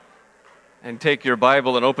And take your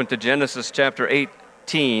Bible and open to Genesis chapter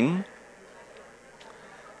 18.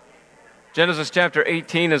 Genesis chapter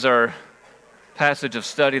 18 is our passage of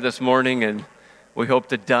study this morning, and we hope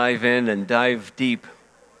to dive in and dive deep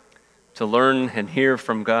to learn and hear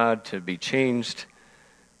from God, to be changed,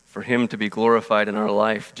 for Him to be glorified in our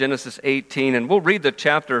life. Genesis 18, and we'll read the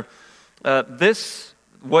chapter.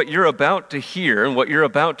 What you're about to hear and what you're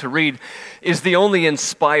about to read is the only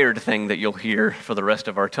inspired thing that you'll hear for the rest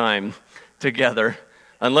of our time together,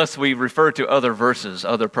 unless we refer to other verses,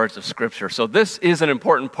 other parts of Scripture. So this is an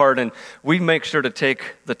important part, and we make sure to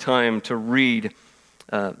take the time to read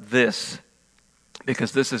this,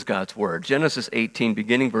 because this is God's Word. Genesis 18,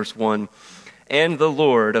 beginning verse 1, "And the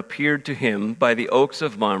Lord appeared to him by the oaks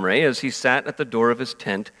of Mamre as he sat at the door of his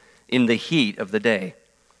tent in the heat of the day.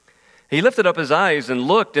 He lifted up his eyes and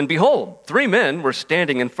looked, and behold, 3 men were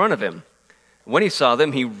standing in front of him. When he saw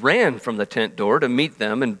them, he ran from the tent door to meet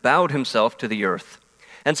them and bowed himself to the earth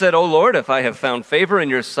and said, 'O Lord, if I have found favor in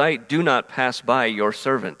your sight, do not pass by your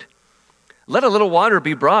servant. Let a little water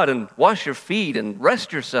be brought and wash your feet and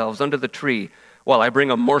rest yourselves under the tree while I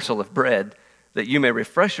bring a morsel of bread, that you may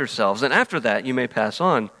refresh yourselves, and after that you may pass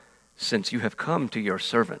on, since you have come to your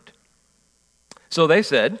servant.' So they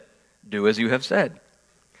said, 'Do as you have said.'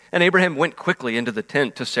 And Abraham went quickly into the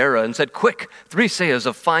tent to Sarah and said, 'Quick, 3 seahs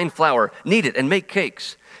of fine flour, knead it and make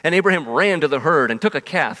cakes.' And Abraham ran to the herd and took a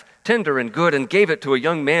calf, tender and good, and gave it to a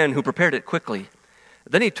young man who prepared it quickly.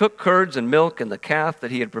 Then he took curds and milk and the calf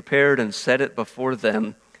that he had prepared and set it before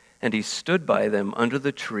them, and he stood by them under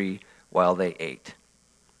the tree while they ate.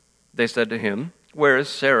 They said to him, 'Where is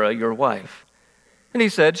Sarah, your wife?' And he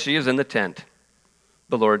said, 'She is in the tent.'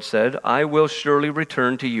 The Lord said, 'I will surely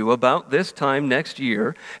return to you about this time next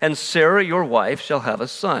year, and Sarah your wife shall have a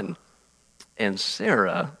son.' And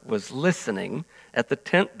Sarah was listening at the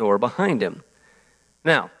tent door behind him.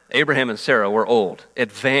 Now, Abraham and Sarah were old,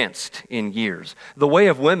 advanced in years. The way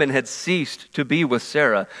of women had ceased to be with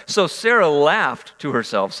Sarah. So Sarah laughed to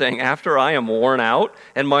herself, saying, 'After I am worn out,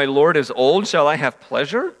 and my Lord is old, shall I have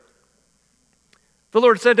pleasure?' The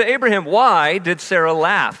Lord said to Abraham, 'Why did Sarah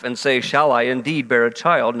laugh and say, "Shall I indeed bear a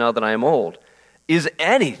child now that I am old? Is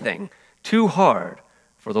anything too hard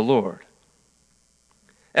for the Lord?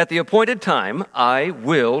 At the appointed time, I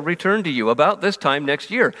will return to you about this time next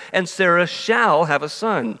year, and Sarah shall have a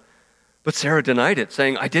son.' But Sarah denied it,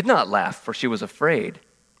 saying, 'I did not laugh, for she was afraid.'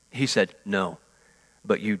 He said, 'No,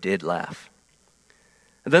 but you did laugh.'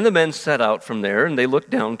 And then the men set out from there, and they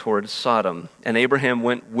looked down towards Sodom, and Abraham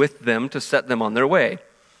went with them to set them on their way.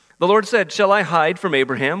 The Lord said, 'Shall I hide from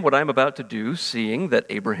Abraham what I am about to do, seeing that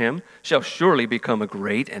Abraham shall surely become a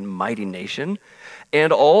great and mighty nation,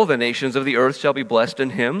 and all the nations of the earth shall be blessed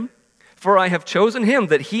in him? For I have chosen him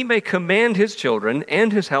that he may command his children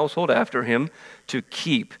and his household after him to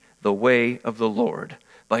keep the way of the Lord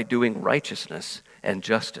by doing righteousness and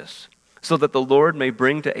justice, so that the Lord may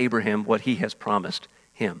bring to Abraham what he has promised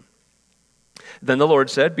him.' Then the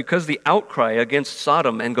Lord said, 'Because the outcry against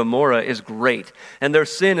Sodom and Gomorrah is great, and their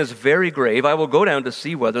sin is very grave, I will go down to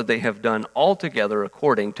see whether they have done altogether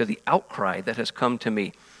according to the outcry that has come to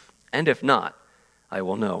me. And if not, I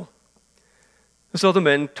will know.' So the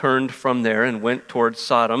men turned from there and went towards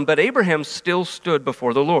Sodom, but Abraham still stood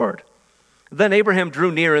before the Lord. Then Abraham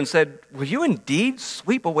drew near and said, 'Will you indeed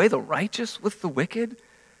sweep away the righteous with the wicked?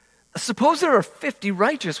 Suppose there are 50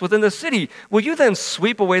 righteous within the city. Will you then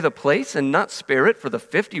sweep away the place and not spare it for the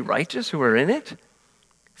 50 righteous who are in it?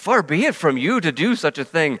 Far be it from you to do such a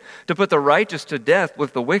thing, to put the righteous to death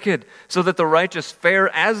with the wicked, so that the righteous fare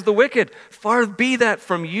as the wicked. Far be that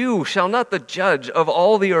from you. Shall not the judge of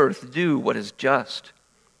all the earth do what is just?'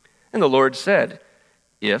 And the Lord said,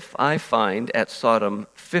 'If I find at Sodom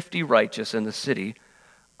 50 righteous in the city,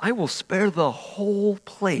 I will spare the whole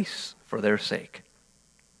place for their sake.'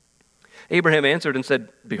 Abraham answered and said,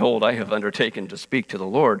 'Behold, I have undertaken to speak to the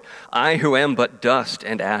Lord, I who am but dust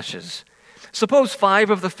and ashes. Suppose 5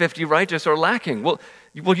 of the 50 righteous are lacking. Will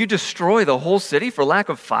you destroy the whole city for lack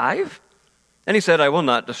of 5? And he said, 'I will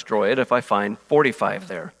not destroy it if I find 45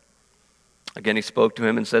 there.' Again he spoke to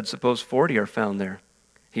him and said, 'Suppose 40 are found there.'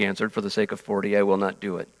 He answered, 'For the sake of 40, I will not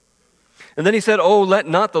do it.' And then he said, 'Oh, let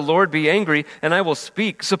not the Lord be angry, and I will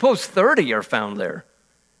speak. Suppose 30 are found there.'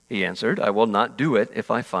 He answered, 'I will not do it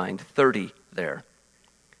if I find 30 there.'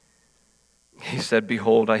 He said,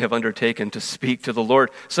 'Behold, I have undertaken to speak to the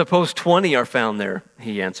Lord. Suppose 20 are found there.'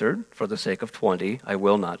 He answered, 'For the sake of 20, I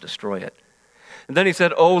will not destroy it.' And then he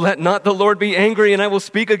said, 'Oh, let not the Lord be angry, and I will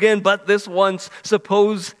speak again, but this once.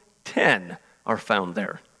 Suppose 10 are found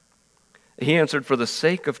there.' He answered, 'For the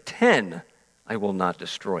sake of 10, I will not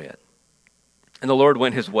destroy it.' And the Lord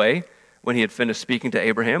went his way, when he had finished speaking to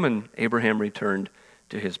Abraham, and Abraham returned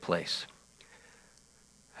to his place.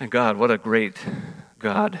 And God, what a great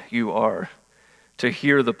God you are, to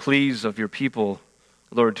hear the pleas of your people,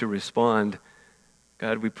 Lord, to respond.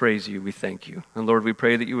 God, we praise you, we thank you. And Lord, we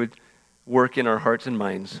pray that you would work in our hearts and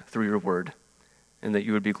minds through your word, and that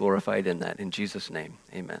you would be glorified in that. In Jesus' name,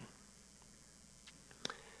 amen.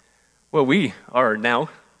 Well, we are now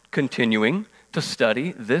continuing to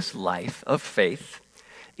study this life of faith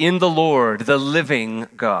in the Lord, the living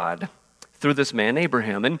God, through this man,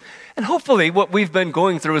 Abraham. And hopefully what we've been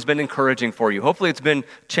going through has been encouraging for you. Hopefully it's been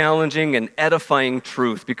challenging and edifying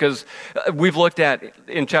truth, because we've looked at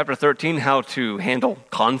in chapter 13 how to handle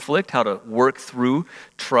conflict, how to work through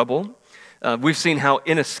trouble. We've seen how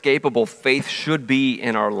inescapable faith should be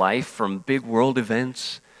in our life, from big world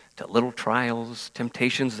events to little trials,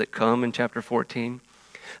 temptations that come in chapter 14.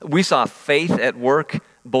 We saw faith at work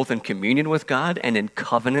both in communion with God and in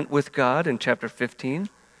covenant with God in chapter 15.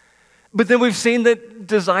 But then we've seen that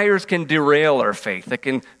desires can derail our faith. They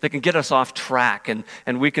can get us off track,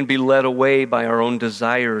 and we can be led away by our own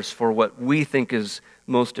desires for what we think is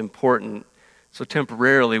most important. So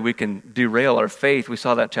temporarily we can derail our faith. We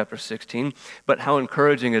saw that chapter 16. But how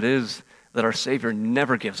encouraging it is that our Savior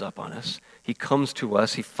never gives up on us. He comes to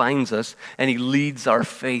us, he finds us, and he leads our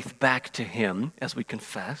faith back to him as we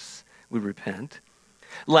confess, we repent.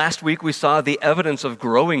 Last week, we saw the evidence of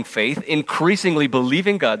growing faith, increasingly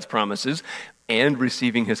believing God's promises and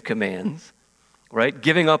receiving his commands, right?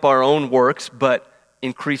 Giving up our own works, but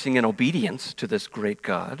increasing in obedience to this great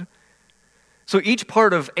God. So each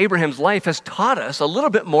part of Abraham's life has taught us a little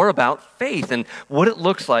bit more about faith and what it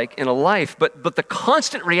looks like in a life. But the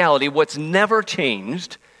constant reality, what's never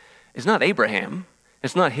changed, is not Abraham.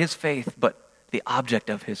 It's not his faith, but the object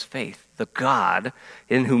of his faith, the God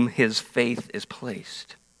in whom his faith is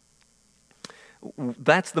placed.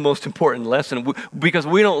 That's the most important lesson, because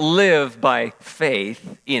we don't live by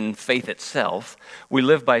faith in faith itself. We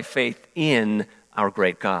live by faith in our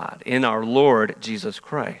great God, in our Lord Jesus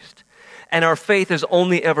Christ. And our faith is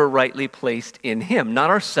only ever rightly placed in him, not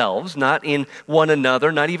ourselves, not in one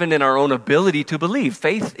another, not even in our own ability to believe.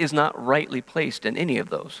 Faith is not rightly placed in any of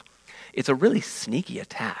those. It's a really sneaky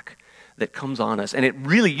attack that comes on us. And it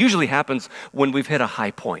really usually happens when we've hit a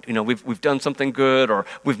high point. You know, we've done something good, or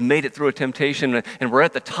we've made it through a temptation, and we're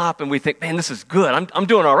at the top, and we think, man, this is good. I'm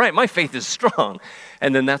doing all right. My faith is strong.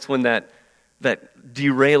 And then that's when that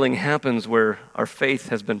derailing happens, where our faith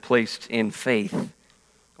has been placed in faith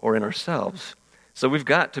or in ourselves. So we've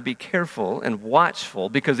got to be careful and watchful,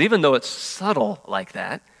 because even though it's subtle like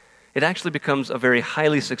that, it actually becomes a very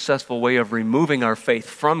highly successful way of removing our faith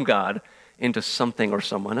from God into something or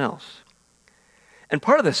someone else. And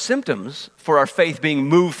part of the symptoms for our faith being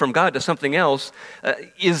moved from God to something else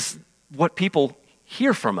is what people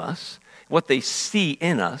hear from us, what they see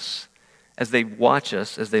in us as they watch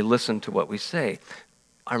us, as they listen to what we say.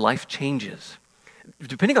 Our life changes.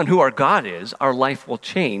 Depending on who our God is, our life will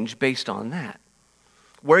change based on that.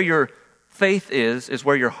 Where your faith is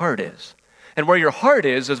where your heart is. And where your heart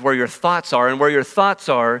is where your thoughts are. And where your thoughts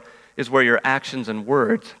are is where your actions and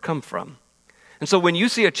words come from. And so when you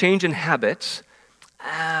see a change in habits,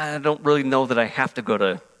 I don't really know that I have to go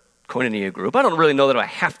to Koinonia group. I don't really know that I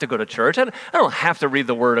have to go to church. I don't have to read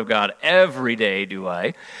the Word of God every day, do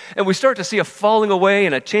I? And we start to see a falling away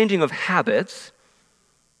and a changing of habits,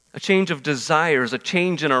 a change of desires, a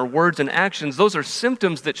change in our words and actions. Those are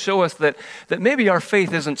symptoms that show us that maybe our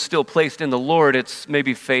faith isn't still placed in the Lord. It's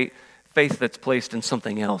maybe faith that's placed in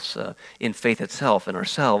something else, in faith itself, in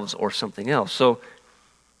ourselves, or something else. So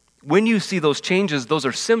when you see those changes, those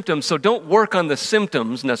are symptoms. So don't work on the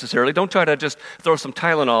symptoms necessarily. Don't try to just throw some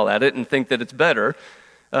Tylenol at it and think that it's better.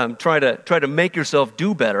 Try to make yourself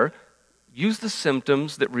do better. Use the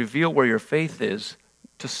symptoms that reveal where your faith is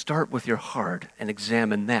to start with your heart and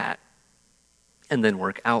examine that, and then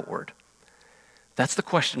work outward. That's the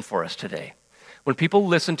question for us today. When people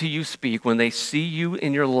listen to you speak, when they see you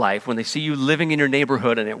in your life, when they see you living in your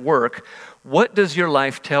neighborhood and at work, what does your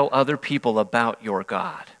life tell other people about your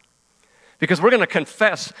God? Because we're going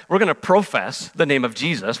to profess the name of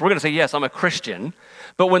Jesus. We're going to say, yes, I'm a Christian.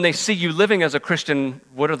 But when they see you living as a Christian,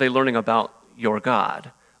 what are they learning about your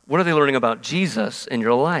God? What are they learning about Jesus in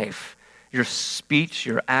your life? Your speech,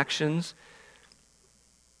 your actions?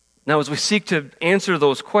 Now, as we seek to answer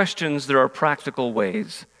those questions, there are practical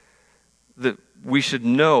ways that we should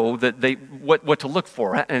know that what to look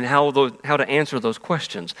for and how to answer those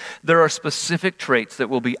questions. There are specific traits that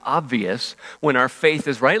will be obvious when our faith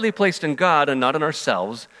is rightly placed in God and not in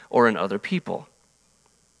ourselves or in other people.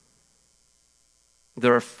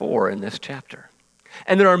 There are 4 in this chapter.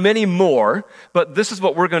 And there are many more, but this is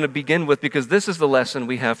what we're going to begin with because this is the lesson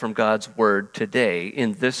we have from God's Word today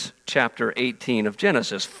in this chapter 18 of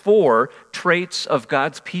Genesis. 4 traits of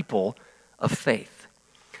God's people of faith.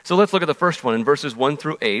 So let's look at the first one in verses 1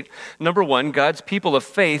 through 8. Number 1, God's people of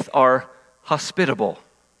faith are hospitable.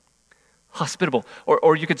 Hospitable.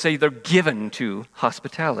 Or you could say they're given to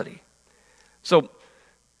hospitality. So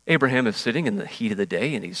Abraham is sitting in the heat of the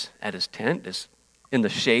day and he's at his tent, is in the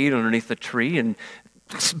shade underneath the tree, and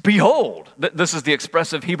behold, this is the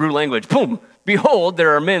expressive Hebrew language, boom, behold,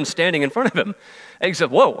 there are men standing in front of him. And he said,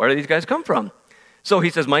 whoa, where do these guys come from? So he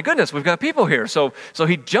says, my goodness, we've got people here. So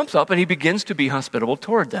he jumps up and he begins to be hospitable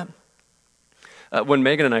toward them. When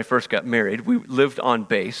Megan and I first got married, we lived on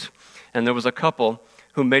base, and there was a couple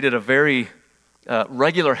who made it a very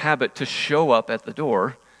regular habit to show up at the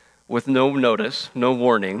door with no notice, no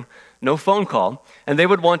warning, no phone call, and they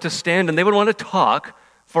would want to stand and they would want to talk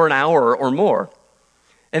for an hour or more.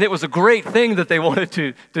 And it was a great thing that they wanted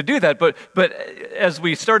to do that, but as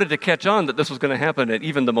we started to catch on that this was going to happen at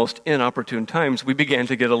even the most inopportune times, we began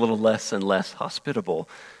to get a little less and less hospitable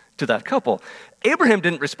to that couple. Abraham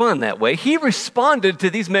didn't respond that way. He responded to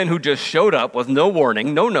these men who just showed up with no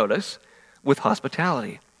warning, no notice, with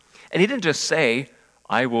hospitality. And he didn't just say,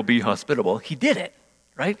 I will be hospitable. He did it,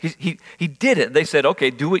 right? He did it. They said,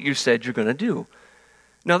 okay, do what you said you're going to do.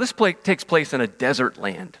 Now, this takes place in a desert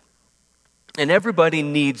land. And everybody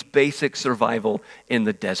needs basic survival in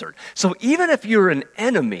the desert. So even if you're an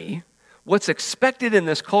enemy, what's expected in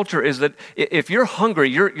this culture is that if you're hungry,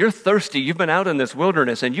 you're thirsty, you've been out in this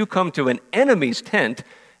wilderness, and you come to an enemy's tent,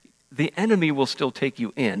 the enemy will still take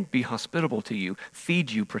you in, be hospitable to you,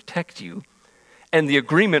 feed you, protect you. And the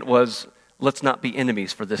agreement was, let's not be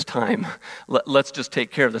enemies for this time. Let's just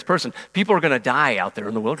take care of this person. People are going to die out there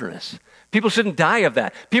in the wilderness. People shouldn't die of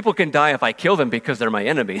that. People can die if I kill them because they're my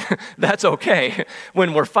enemy. That's okay.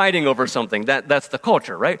 When we're fighting over something, that's the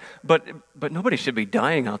culture, right? But nobody should be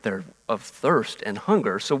dying out there of thirst and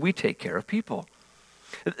hunger, so we take care of people.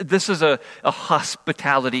 This is a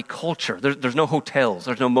hospitality culture. There's no hotels,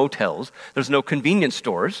 there's no motels, there's no convenience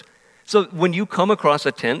stores. So when you come across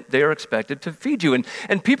a tent, they are expected to feed you.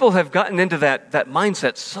 And people have gotten into that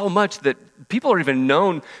mindset so much that people are even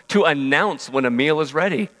known to announce when a meal is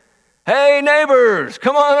ready. Hey, neighbors,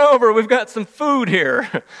 come on over. We've got some food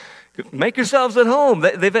here. Make yourselves at home.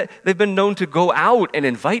 They've been known to go out and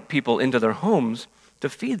invite people into their homes to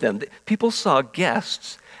feed them. People saw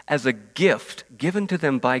guests as a gift given to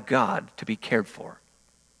them by God to be cared for.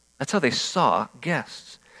 That's how they saw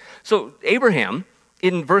guests. So Abraham,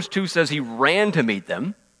 in verse 2, says he ran to meet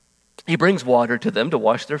them. He brings water to them to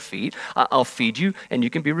wash their feet. I'll feed you and you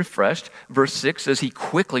can be refreshed. Verse 6 says he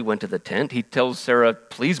quickly went to the tent. He tells Sarah,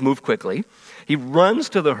 please move quickly. He runs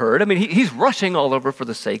to the herd. I mean, he's rushing all over for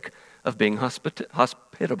the sake of being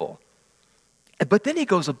hospitable. But then he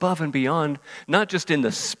goes above and beyond, not just in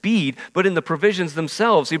the speed, but in the provisions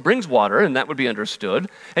themselves. He brings water, and that would be understood.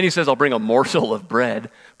 And he says, I'll bring a morsel of bread.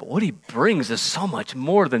 But what he brings is so much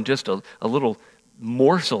more than just a little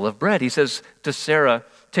morsel of bread. He says to Sarah,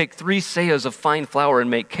 take 3 seahs of fine flour and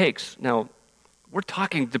make cakes. Now, we're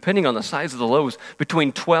talking, depending on the size of the loaves,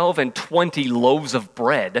 between 12 and 20 loaves of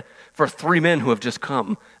bread for 3 men who have just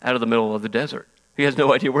come out of the middle of the desert. He has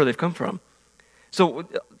no idea where they've come from. So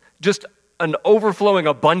just an overflowing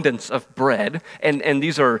abundance of bread, and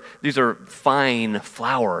these are fine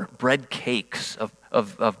flour, bread cakes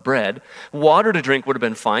of bread. Water to drink would have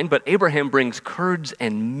been fine, but Abraham brings curds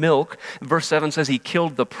and milk. Verse 7 says he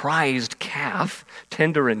killed the prized calf,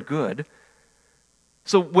 tender and good.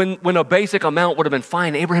 So when a basic amount would have been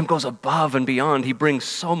fine, Abraham goes above and beyond. He brings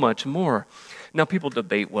so much more. Now people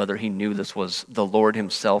debate whether he knew this was the Lord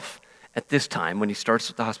himself at this time when he starts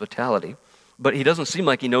with the hospitality. But he doesn't seem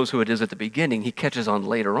like he knows who it is at the beginning. He catches on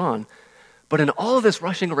later on. But in all of this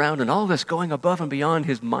rushing around and all of this going above and beyond,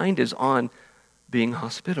 his mind is on being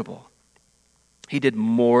hospitable. He did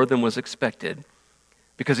more than was expected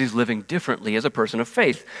because he's living differently as a person of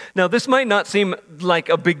faith. Now, this might not seem like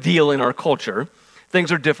a big deal in our culture.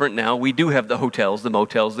 Things are different now. We do have the hotels, the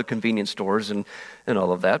motels, the convenience stores, and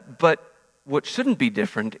all of that. But what shouldn't be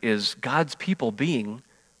different is God's people being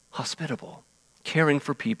hospitable, caring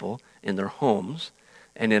for people in their homes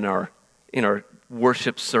and in our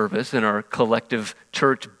worship service, in our collective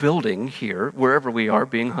church building here, wherever we are,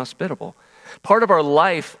 being hospitable. Part of our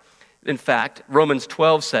life, in fact, Romans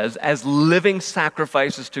 12 says, as living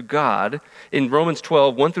sacrifices to God, in Romans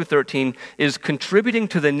 12, 1 through 13, is contributing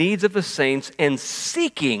to the needs of the saints and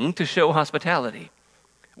seeking to show hospitality.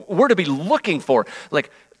 We're to be looking for,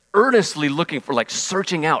 earnestly looking for,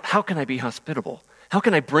 searching out, how can I be hospitable? How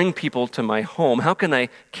can I bring people to my home? How can I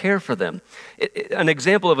care for them? An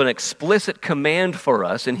example of an explicit command for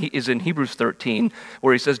us is in Hebrews 13,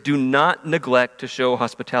 where he says, do not neglect to show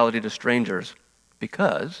hospitality to strangers,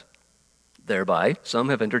 because thereby some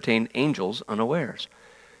have entertained angels unawares.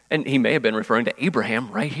 And he may have been referring to Abraham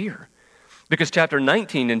right here, because chapter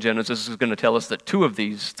 19 in Genesis is going to tell us that two of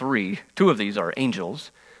these are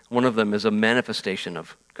angels. One of them is a manifestation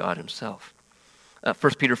of God himself. 1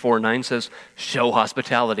 Peter 4:9 says, show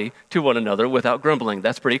hospitality to one another without grumbling.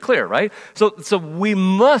 That's pretty clear, right? So we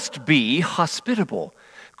must be hospitable.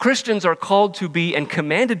 Christians are called to be and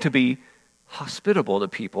commanded to be hospitable to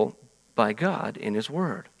people by God in his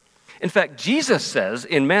word. In fact, Jesus says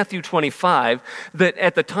in Matthew 25 that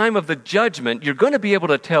at the time of the judgment, you're going to be able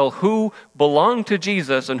to tell who belonged to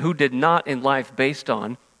Jesus and who did not in life based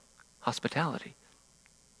on hospitality.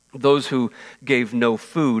 Those who gave no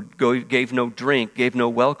food, gave no drink, gave no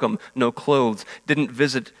welcome, no clothes, didn't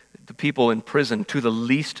visit the people in prison, to the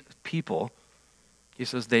least people, he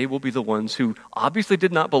says they will be the ones who obviously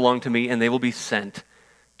did not belong to me, and they will be sent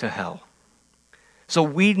to hell. So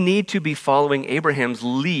we need to be following Abraham's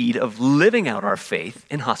lead of living out our faith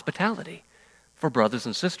in hospitality for brothers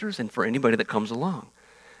and sisters and for anybody that comes along.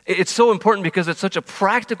 It's so important because it's such a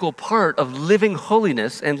practical part of living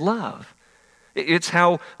holiness and love. It's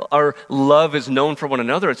how our love is known for one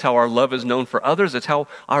another. It's how our love is known for others. It's how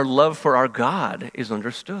our love for our God is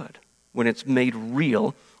understood when it's made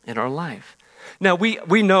real in our life. Now, we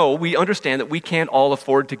understand that we can't all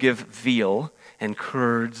afford to give veal and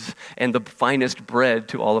curds and the finest bread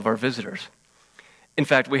to all of our visitors. In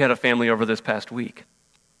fact, we had a family over this past week,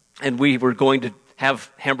 and we were going to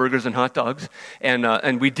have hamburgers and hot dogs,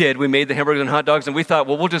 and we did. We made the hamburgers and hot dogs, and we thought,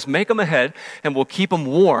 well, we'll just make them ahead, and we'll keep them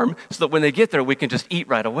warm so that when they get there, we can just eat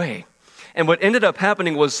right away. And what ended up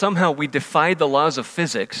happening was somehow we defied the laws of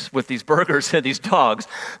physics with these burgers and these dogs,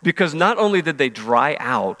 because not only did they dry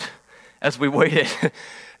out as we waited,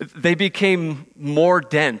 they became more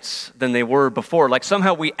dense than they were before. Like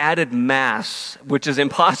somehow we added mass, which is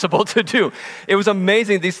impossible to do. It was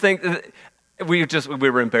amazing. These things... We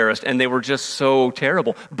were embarrassed, and they were just so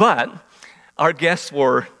terrible. But our guests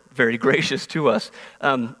were very gracious to us.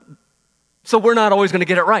 So we're not always going to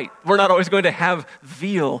get it right. We're not always going to have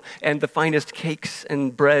veal and the finest cakes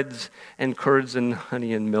and breads and curds and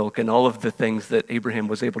honey and milk and all of the things that Abraham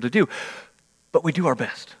was able to do. But we do our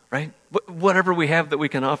best, right? Whatever we have that we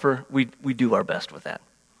can offer, we do our best with that.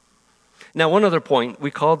 Now, one other point,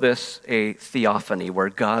 we call this a theophany, where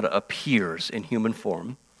God appears in human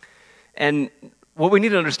form. And what we need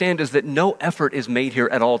to understand is that no effort is made here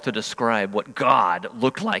at all to describe what God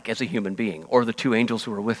looked like as a human being or the two angels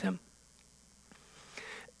who were with him.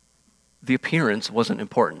 The appearance wasn't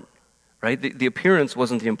important, right? The appearance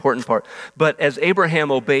wasn't the important part. But as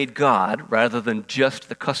Abraham obeyed God rather than just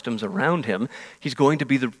the customs around him, he's going to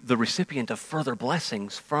be the recipient of further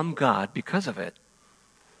blessings from God because of it.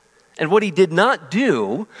 And what he did not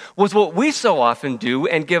do was what we so often do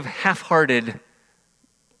and give half-hearted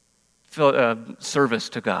service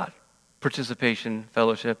to God, participation,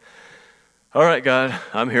 fellowship. All right, God,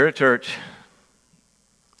 I'm here at church.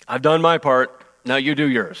 I've done my part. Now you do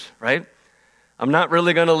yours, right? I'm not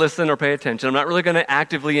really going to listen or pay attention. I'm not really going to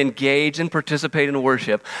actively engage and participate in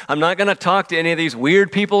worship. I'm not going to talk to any of these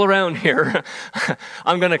weird people around here.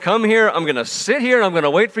 I'm going to come here, I'm going to sit here, and I'm going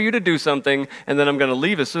to wait for you to do something, and then I'm going to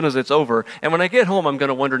leave as soon as it's over. And when I get home, I'm going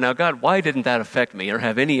to wonder, now, God, why didn't that affect me or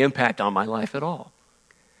have any impact on my life at all?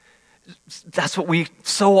 That's what we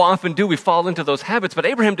so often do. We fall into those habits, but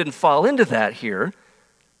Abraham didn't fall into that here.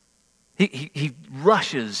 He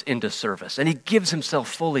rushes into service, and he gives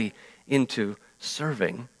himself fully into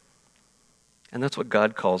serving. And that's what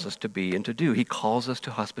God calls us to be and to do. He calls us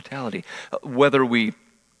to hospitality, whether we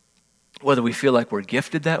feel like we're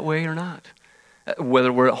gifted that way or not.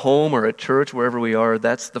 Whether we're at home or at church, wherever we are,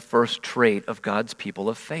 that's the first trait of God's people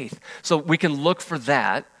of faith. So we can look for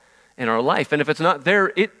that in our life. And if it's not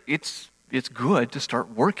there, it's good to start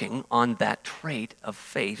working on that trait of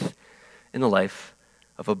faith in the life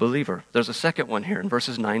of a believer. There's a second one here in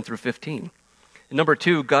verses 9 through 15. And number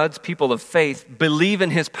 2, God's people of faith believe in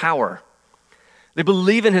his power. They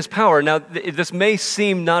believe in his power. Now, this may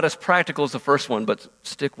seem not as practical as the first one, but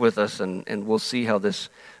stick with us and we'll see how this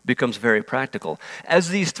becomes very practical. As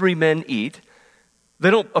these 3 men eat, they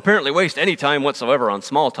don't apparently waste any time whatsoever on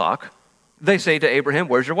small talk. They say to Abraham,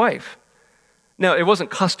 "Where's your wife?" Now, it wasn't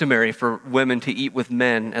customary for women to eat with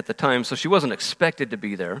men at the time, so she wasn't expected to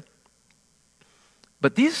be there.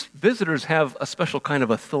 But these visitors have a special kind of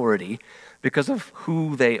authority because of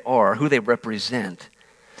who they are, who they represent.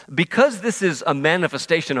 Because this is a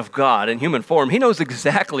manifestation of God in human form, he knows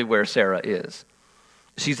exactly where Sarah is.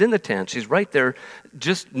 She's in the tent. She's right there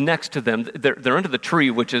just next to them. They're under the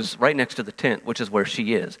tree, which is right next to the tent, which is where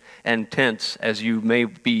she is. And tents, as you may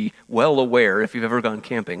be well aware if you've ever gone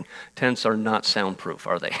camping, tents are not soundproof,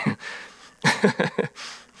 are they?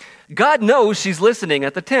 God knows she's listening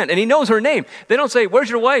at the tent, and he knows her name. They don't say, "Where's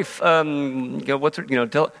your wife?" What's her,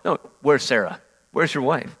 no, "Where's Sarah? Where's your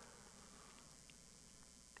wife?"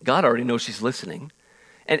 God already knows she's listening.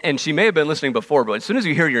 And she may have been listening before, but as soon as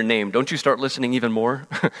you hear your name, don't you start listening even more?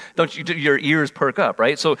 Don't you? Your ears perk up,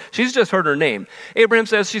 right? So she's just heard her name. Abraham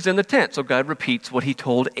says she's in the tent. So God repeats what he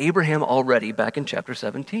told Abraham already back in chapter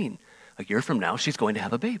 17. A year from now, she's going to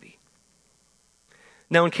have a baby.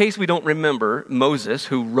 Now, in case we don't remember, Moses,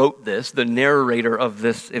 who wrote this, the narrator of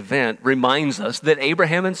this event, reminds us that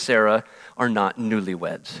Abraham and Sarah are not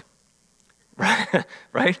newlyweds.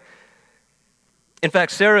 Right? In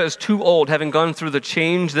fact, Sarah is too old, having gone through the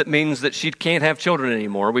change that means that she can't have children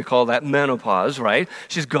anymore. We call that menopause, right?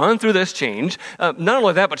 She's gone through this change. Not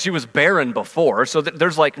only that, but she was barren before, so that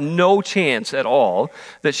there's like no chance at all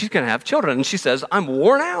that she's going to have children. And she says, "I'm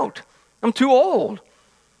worn out. I'm too old.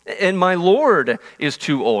 And my Lord is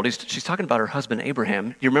too old." She's talking about her husband,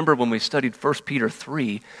 Abraham. You remember when we studied 1 Peter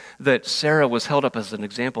 3, that Sarah was held up as an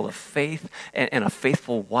example of faith and a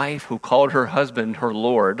faithful wife who called her husband her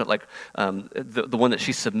Lord, like the one that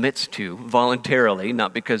she submits to voluntarily,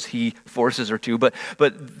 not because he forces her to, but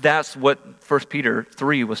that's what 1 Peter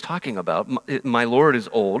 3 was talking about. My Lord is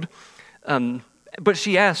old. But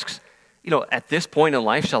she asks, at this point in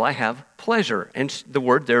life, shall I have pleasure? And the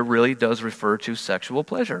word there really does refer to sexual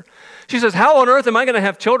pleasure. She says, how on earth am I going to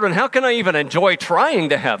have children? How can I even enjoy trying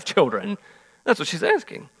to have children? That's what she's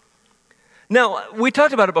asking. Now, we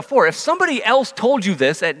talked about it before. If somebody else told you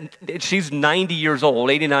this, she's 90 years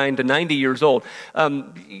old, 89 to 90 years old,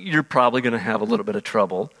 you're probably going to have a little bit of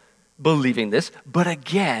trouble believing this. But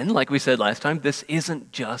again, like we said last time, this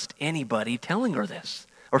isn't just anybody telling her this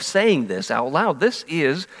or saying this out loud. This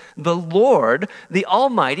is the Lord, the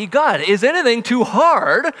Almighty God. Is anything too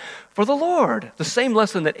hard for the Lord? The same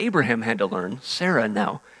lesson that Abraham had to learn, Sarah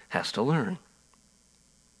now has to learn.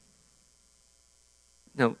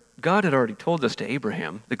 Now, God had already told this to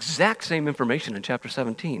Abraham, the exact same information in chapter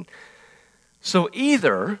 17. So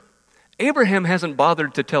either Abraham hasn't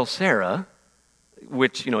bothered to tell Sarah,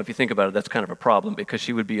 which, if you think about it, that's kind of a problem because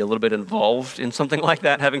she would be a little bit involved in something like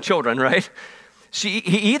that, having children, right? He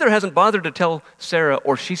either hasn't bothered to tell Sarah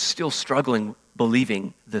or she's still struggling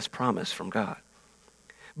believing this promise from God.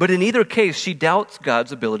 But in either case, she doubts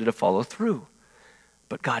God's ability to follow through.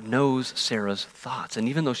 But God knows Sarah's thoughts. And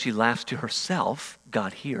even though she laughs to herself,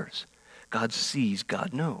 God hears. God sees,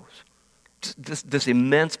 God knows. This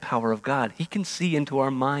immense power of God. He can see into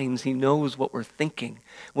our minds. He knows what we're thinking,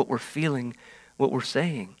 what we're feeling, what we're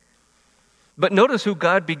saying. But notice who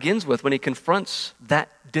God begins with when he confronts that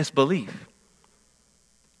disbelief.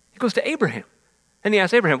 He goes to Abraham. And he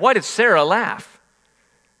asks Abraham, why did Sarah laugh?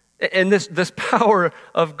 And this power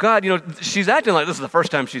of God, she's acting like this is the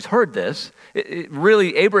first time she's heard this.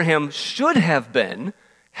 Really, Abraham should have been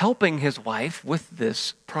helping his wife with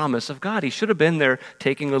this promise of God. He should have been there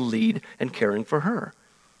taking a lead and caring for her.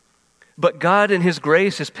 But God in his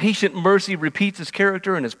grace, his patient mercy, repeats his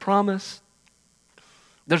character and his promise.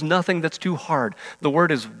 There's nothing that's too hard. The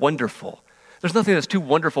word is wonderful. There's nothing that's too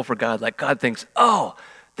wonderful for God. Like God thinks, oh,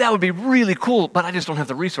 that would be really cool, but I just don't have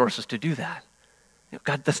the resources to do that.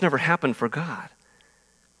 God, that's never happened for God.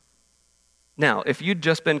 Now, if you'd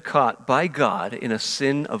just been caught by God in a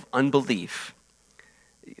sin of unbelief,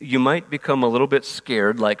 you might become a little bit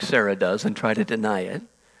scared like Sarah does and try to deny it.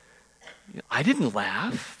 I didn't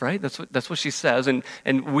laugh, right? That's what she says, and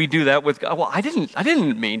we do that with God. Well, I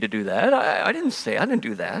didn't mean to do that. I didn't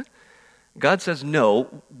do that. God says, no,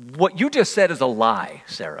 what you just said is a lie,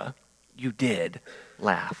 Sarah. You did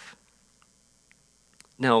laugh.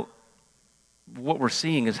 Now, what we're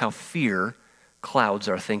seeing is how fear clouds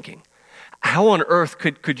our thinking. How on earth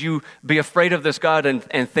could you be afraid of this God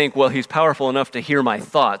and think, well, he's powerful enough to hear my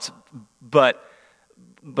thoughts, but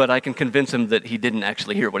I can convince him that he didn't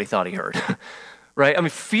actually hear what he thought he heard, right? I mean,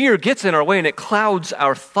 fear gets in our way and it clouds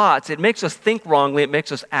our thoughts. It makes us think wrongly. It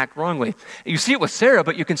makes us act wrongly. You see it with Sarah,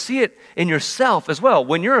 but you can see it in yourself as well.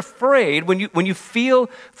 When you're afraid, when you feel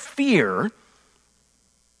fear,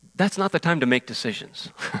 that's not the time to make decisions.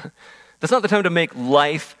 That's not the time to make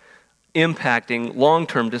life-impacting,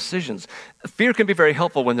 long-term decisions. Fear can be very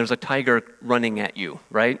helpful when there's a tiger running at you,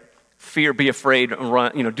 right? Fear, be afraid,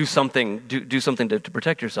 run, do something, do something to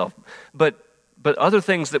protect yourself. But other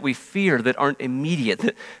things that we fear that aren't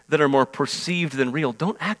immediate, that are more perceived than real,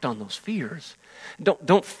 don't act on those fears.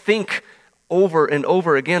 Don't think over and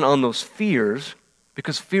over again on those fears.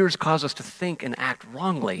 Because fears cause us to think and act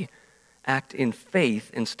wrongly. Act in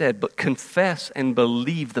faith instead, but confess and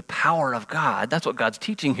believe the power of God. That's what God's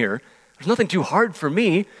teaching here. There's nothing too hard for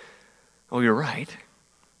me. Oh, you're right.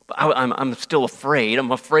 But I'm still afraid.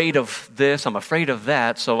 I'm afraid of this. I'm afraid of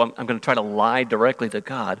that. So I'm going to try to lie directly to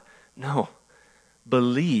God. No.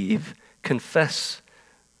 Believe, confess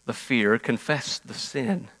the fear, confess the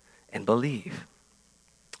sin, and believe.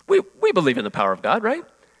 We believe in the power of God, right?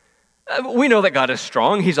 We know that God is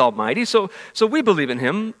strong. He's almighty. So we believe in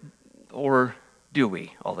him. Or do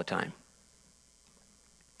we all the time?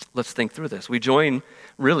 Let's think through this. We join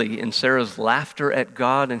really in Sarah's laughter at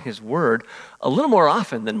God and his word a little more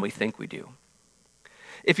often than we think we do.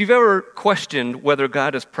 If you've ever questioned whether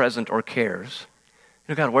God is present or cares,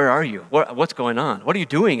 God, where are you? What's going on? What are you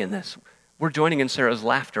doing in this? We're joining in Sarah's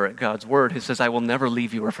laughter at God's word. He says, I will never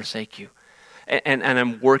leave you or forsake you. And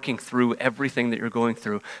I'm working through everything that you're going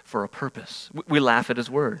through for a purpose. We laugh at his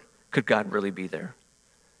word. Could God really be there?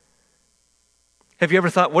 Have you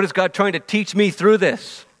ever thought, what is God trying to teach me through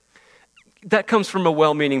this? That comes from a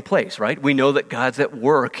well-meaning place, right? We know that God's at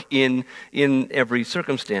work in every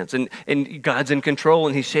circumstance, and God's in control,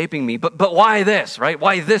 and he's shaping me. But why this, right?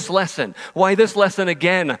 Why this lesson? Why this lesson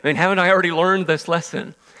again? I mean, haven't I already learned this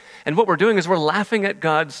lesson? And what we're doing is we're laughing at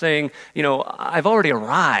God saying, I've already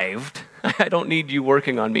arrived. I don't need you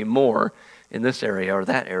working on me more in this area or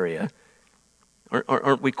that area.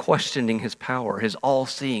 Aren't we questioning his power, his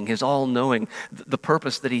all-seeing, his all-knowing, the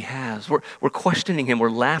purpose that he has? We're questioning him. We're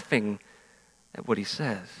laughing at what he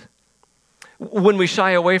says. When we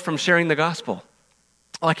shy away from sharing the gospel,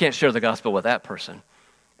 I can't share the gospel with that person.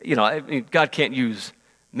 God can't use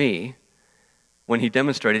me. When he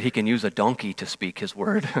demonstrated, he can use a donkey to speak his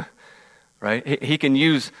word, right? He can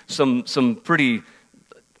use some pretty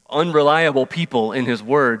unreliable people in his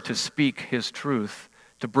word to speak his truth,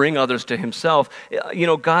 to bring others to himself.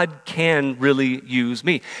 God can really use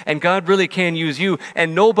me. And God really can use you.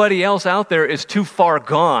 And nobody else out there is too far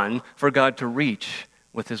gone for God to reach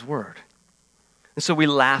with his word. And so we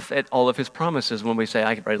laugh at all of his promises when we say,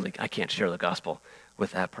 I can't share the gospel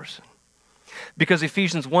with that person. Because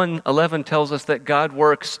Ephesians 1:11 tells us that God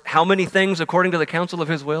works how many things according to the counsel of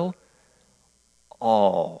his will?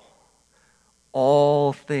 All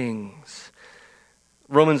things.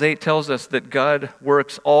 Romans 8 tells us that God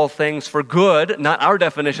works all things for good, not our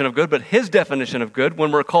definition of good, but his definition of good,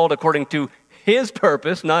 when we're called according to his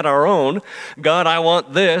purpose, not our own. God, I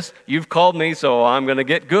want this. You've called me, so I'm going to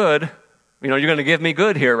get good. You're going to give me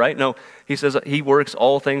good here, right? No, he says he works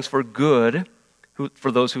all things for good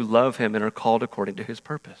for those who love him and are called according to his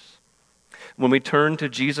purpose. When we turn to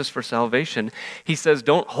Jesus for salvation, he says,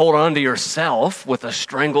 don't hold on to yourself with a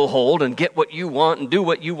stranglehold and get what you want and do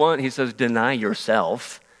what you want. He says, deny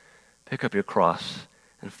yourself, pick up your cross,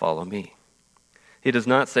 and follow me. He does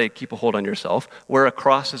not say, keep a hold on yourself, wear a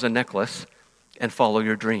cross as a necklace, and follow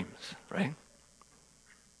your dreams, right?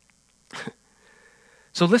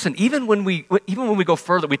 So listen, even when we go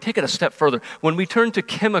further, we take it a step further. When we turn to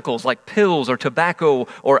chemicals like pills or tobacco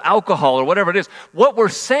or alcohol or whatever it is, what we're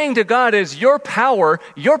saying to God is your power,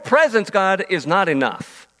 your presence, God, is not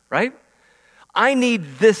enough, right? I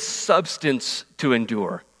need this substance to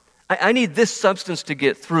endure. I need this substance to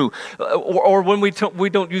get through. Or when we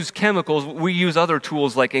don't use chemicals, we use other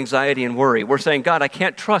tools like anxiety and worry. We're saying, God, I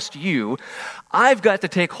can't trust you. I've got to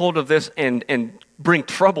take hold of this and bring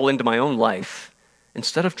trouble into my own life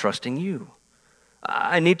instead of trusting you.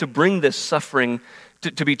 I need to bring this suffering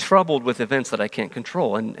to be troubled with events that I can't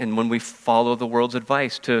control. And when we follow the world's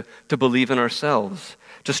advice to believe in ourselves,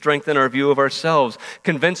 to strengthen our view of ourselves,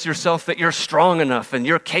 convince yourself that you're strong enough and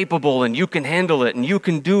you're capable and you can handle it and you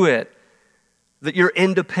can do it, that you're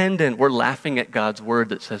independent, we're laughing at God's word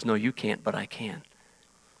that says, no, you can't, but I can.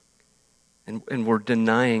 And we're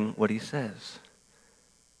denying what he says.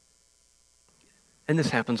 And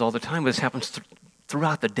this happens all the time. This happens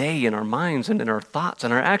throughout the day in our minds and in our thoughts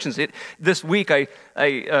and our actions. This week,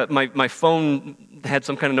 my phone had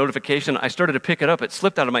some kind of notification. I started to pick it up. It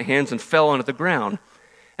slipped out of my hands and fell onto the ground.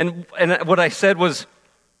 And what I said was,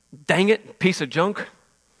 dang it, piece of junk.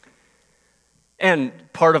 And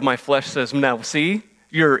part of my flesh says, now see,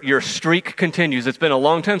 your streak continues. It's been a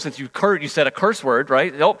long time since you said a curse word,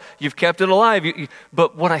 right? Oh, you've kept it alive.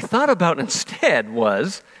 But what I thought about instead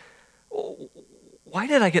was, why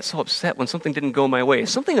did I get so upset when something didn't go my way?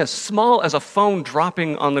 Something as small as a phone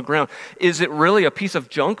dropping on the ground. Is it really a piece of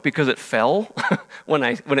junk because it fell when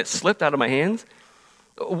it slipped out of my hands?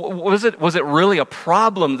 Was it really a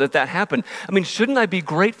problem that happened? I mean, shouldn't I be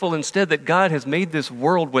grateful instead that God has made this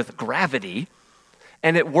world with gravity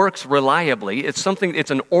and it works reliably. It's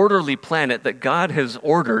an orderly planet that God has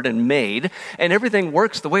ordered and made, and everything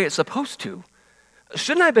works the way it's supposed to.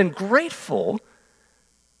 Shouldn't I have been grateful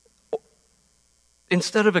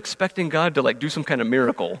instead of expecting God to do some kind of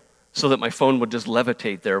miracle so that my phone would just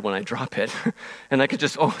levitate there when I drop it and I could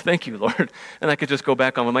just, oh, thank you, Lord, and I could just go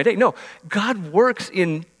back on with my day? No, God works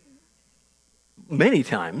in many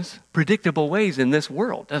times predictable ways in this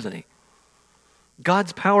world, doesn't he?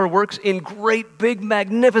 God's power works in great, big,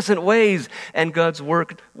 magnificent ways, and God's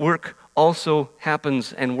work also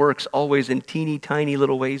happens and works always in teeny, tiny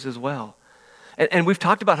little ways as well. And we've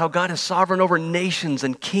talked about how God is sovereign over nations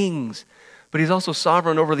and kings, but he's also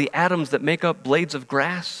sovereign over the atoms that make up blades of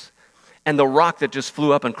grass and the rock that just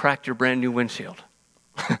flew up and cracked your brand new windshield.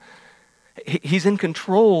 He's in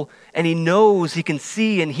control, and he knows, he can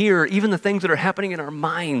see and hear even the things that are happening in our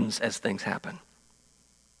minds as things happen.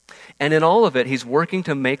 And in all of it, he's working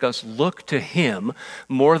to make us look to him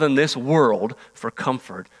more than this world for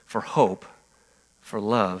comfort, for hope, for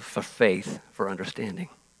love, for faith, for understanding.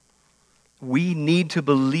 We need to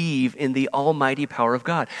believe in the almighty power of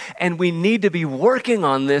God. And we need to be working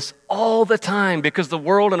on this all the time because the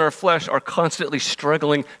world and our flesh are constantly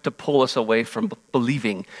struggling to pull us away from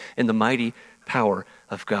believing in the mighty power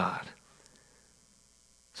of God.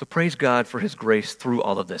 So praise God for his grace through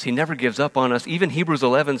all of this. He never gives up on us. Even Hebrews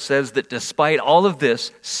 11 says that despite all of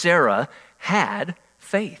this, Sarah had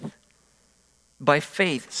faith. By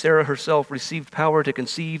faith, Sarah herself received power to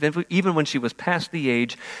conceive, even when she was past the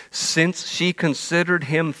age, since she considered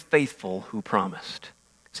him faithful who promised.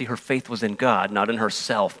 See, her faith was in God, not in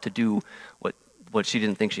herself to do what she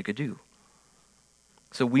didn't think she could do.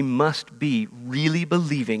 So we must be really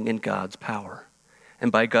believing in God's power.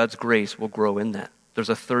 And by God's grace, we'll grow in that. There's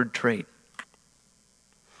a third trait.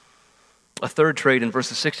 A third trait in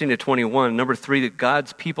verses 16 to 21, number 3, that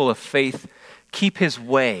God's people of faith keep his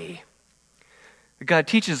way. God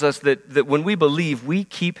teaches us that when we believe, we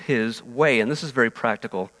keep his way. And this is very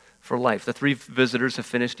practical for life. The 3 visitors have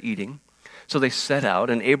finished eating. So they set out,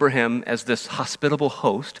 and Abraham, as this hospitable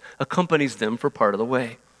host, accompanies them for part of the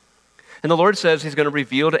way. And the Lord says he's going to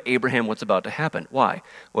reveal to Abraham what's about to happen. Why?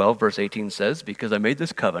 Well, verse 18 says, because I made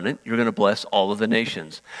this covenant, you're going to bless all of the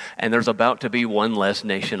nations. And there's about to be one less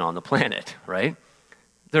nation on the planet, right?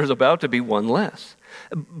 There's about to be one less.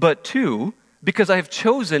 But 2, because I have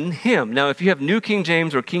chosen him. Now, if you have New King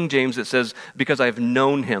James or King James, it says, because I have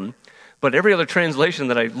known him. But every other translation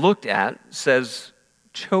that I looked at says,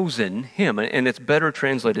 chosen him. And it's better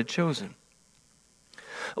translated, chosen.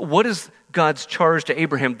 What is God's charge to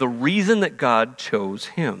Abraham? The reason that God chose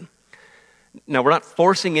him. Now, we're not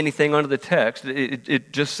forcing anything onto the text.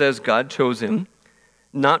 It just says God chose him.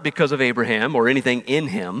 Not because of Abraham or anything in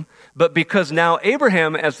him, but because now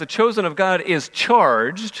Abraham, as the chosen of God, is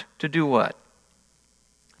charged to do what?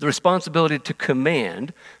 The responsibility to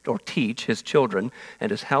command or teach his children and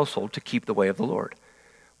his household to keep the way of the Lord.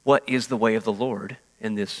 What is the way of the Lord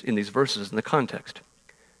in these verses in the context?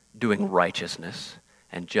 Doing righteousness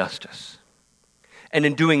and justice. And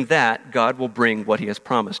in doing that, God will bring what he has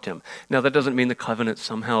promised him. Now, that doesn't mean the covenant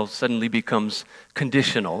somehow suddenly becomes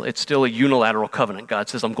conditional. It's still a unilateral covenant. God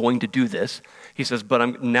says, I'm going to do this. He says,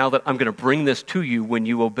 but now that I'm going to bring this to you when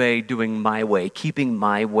you obey doing my way, keeping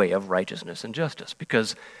my way of righteousness and justice.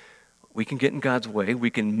 Because we can get in God's way. We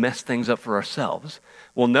can mess things up for ourselves.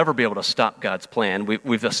 We'll never be able to stop God's plan.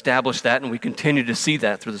 We've established that, and we continue to see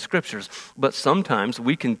that through the Scriptures. But sometimes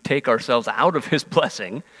we can take ourselves out of his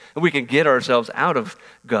blessing, and we can get ourselves out of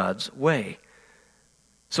God's way.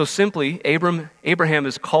 So simply, Abraham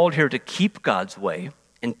is called here to keep God's way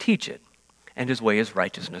and teach it. And his way is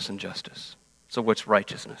righteousness and justice. So what's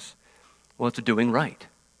righteousness? Well, it's doing right.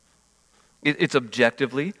 It's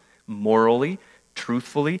objectively, morally,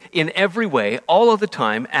 truthfully, in every way, all of the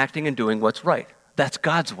time, acting and doing what's right. That's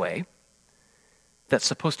God's way. That's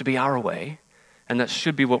supposed to be our way. And that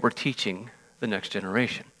should be what we're teaching the next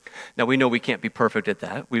generation. Now, we know we can't be perfect at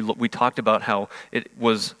that. We talked about how it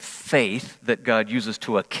was faith that God uses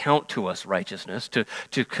to account to us righteousness, to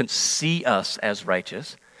see us as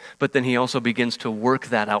righteous. But then he also begins to work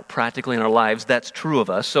that out practically in our lives. That's true of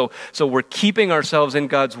us. So we're keeping ourselves in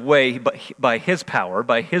God's way by his power,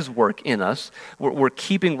 by his work in us. We're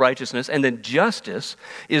keeping righteousness. And then justice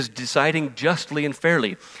is deciding justly and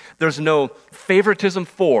fairly. There's no favoritism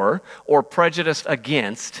for or prejudice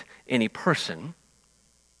against any person.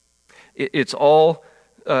 It's all,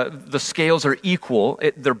 the scales are equal.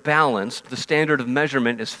 They're balanced. The standard of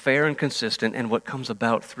measurement is fair and consistent. And what comes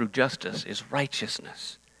about through justice is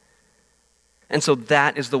righteousness. And so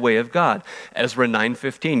that is the way of God. Ezra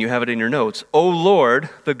 9:15, you have it in your notes. O Lord,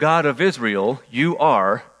 the God of Israel, you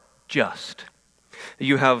are just.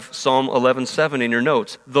 You have Psalm 11:7 in your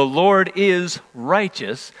notes. The Lord is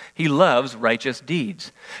righteous. He loves righteous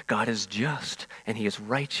deeds. God is just and he is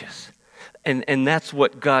righteous. And that's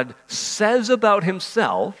what God says about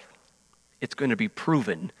himself. It's going to be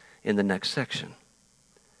proven in the next section.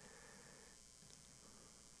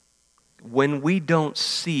 When we don't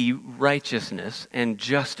see righteousness and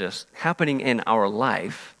justice happening in our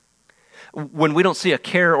life, when we don't see a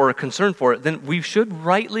care or a concern for it, then we should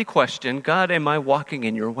rightly question, God, am I walking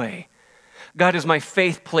in your way? God, is my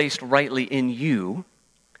faith placed rightly in you,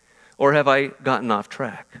 or have I gotten off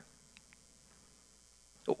track?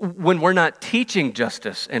 When we're not teaching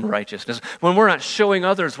justice and righteousness, when we're not showing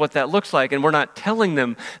others what that looks like, and we're not telling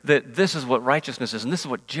them that this is what righteousness is, and this is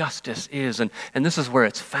what justice is, and this is where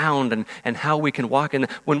it's found, and how we can walk in.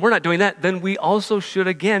 When we're not doing that, then we also should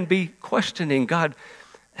again be questioning, God,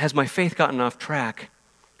 has my faith gotten off track?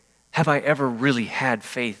 Have I ever really had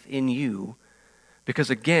faith in you? Because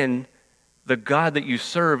again, the God that you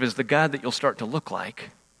serve is the God that you'll start to look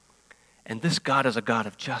like. And this God is a God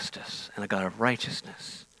of justice and a God of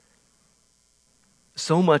righteousness.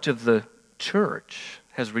 So much of the church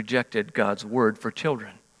has rejected God's word for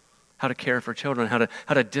children. How to care for children,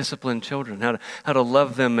 how to discipline children, how to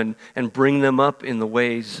love them and bring them up in the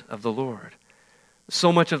ways of the Lord.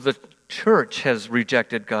 So much of the church has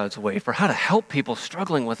rejected God's way for how to help people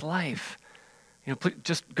struggling with life. Please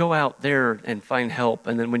just go out there and find help,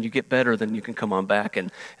 and then when you get better, then you can come on back,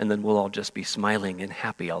 and then we'll all just be smiling and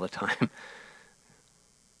happy all the time.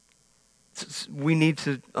 We need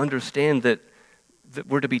to understand that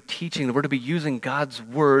we're to be teaching, that we're to be using God's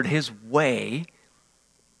word, his way,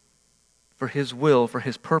 for his will, for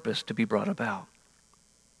his purpose to be brought about.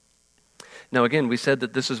 Now again, we said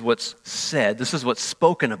that this is what's said, this is what's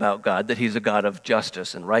spoken about God, that he's a God of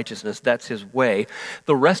justice and righteousness. That's his way.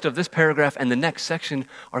 The rest of this paragraph and the next section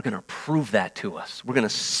are going to prove that to us. We're going to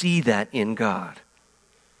see that in God.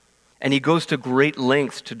 And he goes to great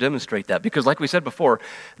lengths to demonstrate that, because like we said before,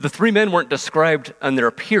 the three men weren't described on their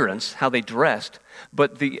appearance, how they dressed,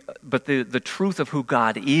 but the truth of who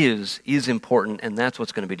God is important, and that's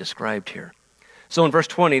what's going to be described here. So in verse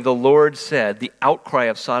 20, the Lord said, the outcry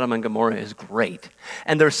of Sodom and Gomorrah is great,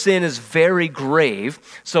 and their sin is very grave.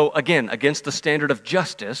 So again, against the standard of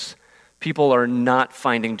justice, people are not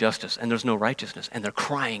finding justice, and there's no righteousness, and they're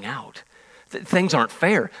crying out. Things aren't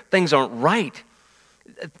fair. Things aren't right.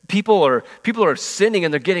 People are sinning,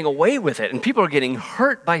 and they're getting away with it, and people are getting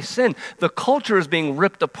hurt by sin. The culture is being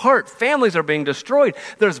ripped apart. Families are being destroyed.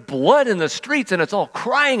 There's blood in the streets, and it's all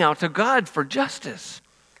crying out to God for justice.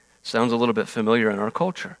 Sounds a little bit familiar in our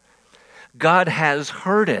culture. God has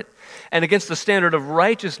heard it. And against the standard of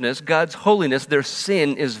righteousness, God's holiness, their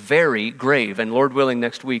sin is very grave. And Lord willing,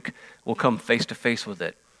 next week, we'll come face to face with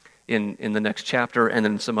it in the next chapter and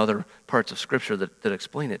in some other parts of Scripture that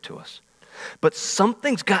explain it to us. But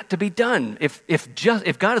something's got to be done. If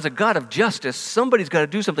God is a God of justice, somebody's got to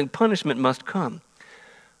do something. Punishment must come.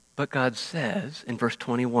 But God says in verse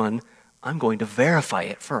 21, I'm going to verify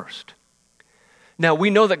it first. Now,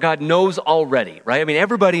 we know that God knows already, right? I mean,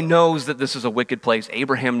 everybody knows that this is a wicked place.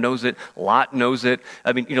 Abraham knows it. Lot knows it.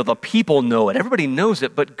 I mean, the people know it. Everybody knows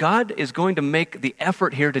it. But God is going to make the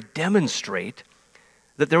effort here to demonstrate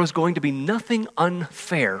that there was going to be nothing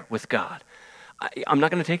unfair with God. I'm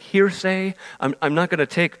not going to take hearsay. I'm not going to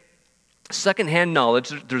take secondhand knowledge.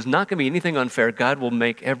 There's not going to be anything unfair. God will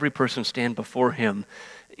make every person stand before him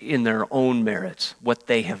in their own merits, what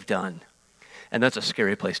they have done. And that's a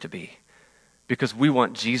scary place to be. Because we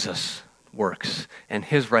want Jesus' works and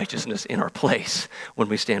his righteousness in our place when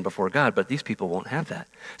we stand before God, but these people won't have that.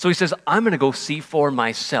 So he says, I'm going to go see for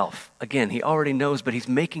myself. Again, he already knows, but he's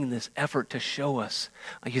making this effort to show us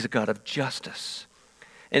he's a God of justice.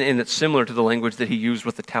 And it's similar to the language that he used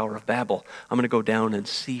with the Tower of Babel. I'm going to go down and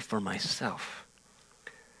see for myself.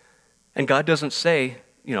 And God doesn't say,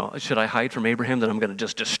 should I hide from Abraham that I'm going to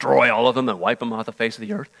just destroy all of them and wipe them off the face of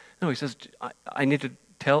the earth? No, he says, I need to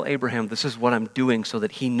tell Abraham this is what I'm doing so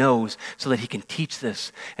that he knows, so that he can teach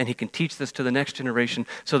this, and he can teach this to the next generation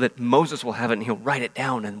so that Moses will have it and he'll write it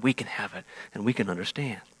down and we can have it and we can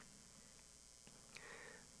understand.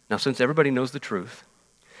 Now, since everybody knows the truth,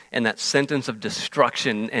 and that sentence of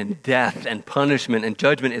destruction and death and punishment and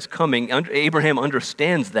judgment is coming, Abraham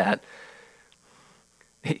understands that,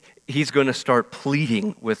 he's going to start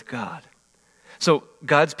pleading with God. So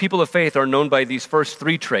God's people of faith are known by these first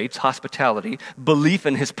three traits: hospitality, belief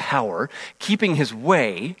in his power, keeping his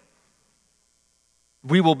way.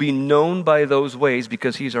 We will be known by those ways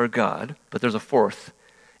because he's our God. But there's a fourth,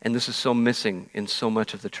 and this is so missing in so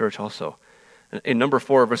much of the church also. In number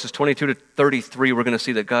 4, verses 22 to 33, we're going to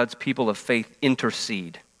see that God's people of faith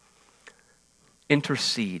intercede.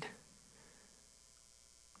 intercede.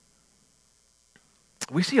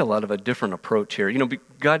 We see a lot of a different approach here.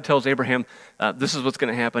 God tells Abraham, this is what's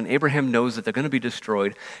going to happen. Abraham knows that they're going to be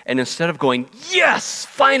destroyed. And instead of going, yes,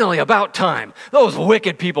 finally, about time. Those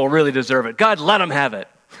wicked people really deserve it. God, let them have it.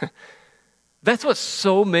 That's what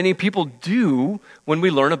so many people do when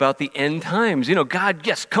we learn about the end times. God,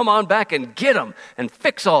 yes, come on back and get them and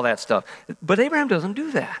fix all that stuff. But Abraham doesn't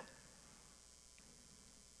do that.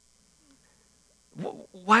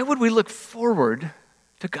 Why would we look forward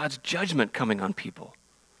to God's judgment coming on people?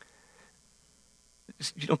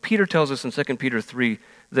 Peter tells us in 2 Peter 3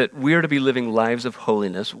 that we are to be living lives of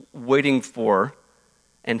holiness, waiting for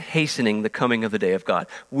and hastening the coming of the day of God.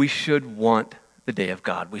 We should want the day of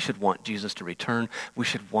God. We should want Jesus to return. We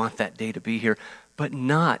should want that day to be here, but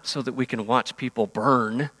not so that we can watch people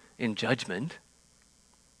burn in judgment.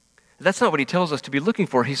 That's not what he tells us to be looking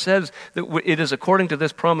for. He says that it is according to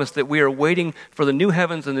this promise that we are waiting for the new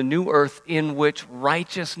heavens and the new earth in which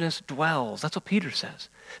righteousness dwells. That's what Peter says.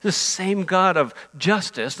 The same God of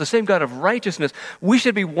justice, the same God of righteousness, we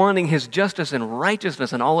should be wanting his justice and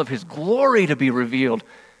righteousness and all of his glory to be revealed.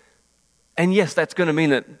 And yes, that's going to mean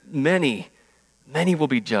that many will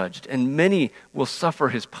be judged, and many will suffer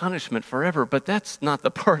his punishment forever, but that's not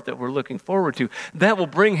the part that we're looking forward to. That will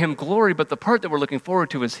bring him glory, but the part that we're looking forward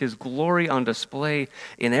to is his glory on display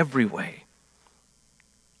in every way.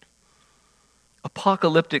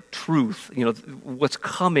 Apocalyptic truth, what's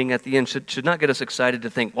coming at the end should not get us excited to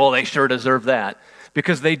think, well, they sure deserve that,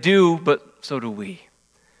 because they do, but so do we.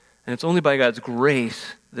 And it's only by God's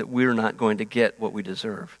grace that we're not going to get what we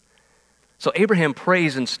deserve. So Abraham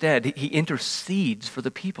prays instead. He intercedes for the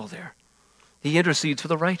people there. He intercedes for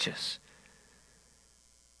the righteous.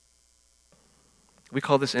 We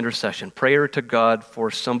call this intercession. Prayer to God for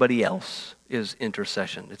somebody else is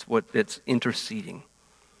intercession. It's interceding.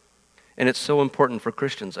 And it's so important for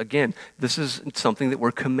Christians. Again, this is something that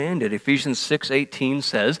we're commanded. Ephesians 6:18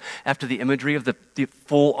 says, after the imagery of the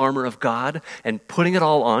full armor of God and putting it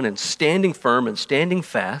all on and standing firm and standing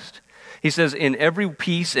fast, he says, in every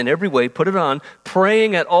piece, in every way, put it on,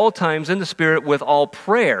 praying at all times in the Spirit with all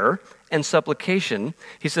prayer and supplication.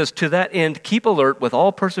 He says, to that end, keep alert with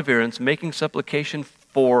all perseverance, making supplication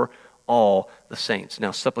for all the saints.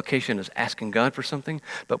 Now, supplication is asking God for something,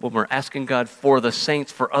 but when we're asking God for the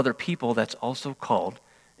saints, for other people, that's also called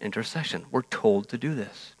intercession. We're told to do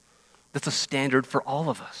this. That's a standard for all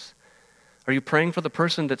of us. Are you praying for the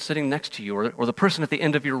person that's sitting next to you, or the person at the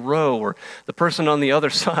end of your row, or the person on the other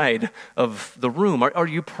side of the room? Are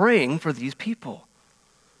you praying for these people?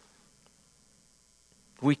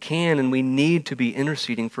 We can and we need to be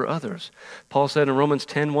interceding for others. Paul said in Romans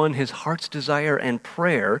 10:1, his heart's desire and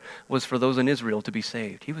prayer was for those in Israel to be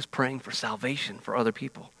saved. He was praying for salvation for other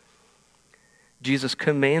people. Jesus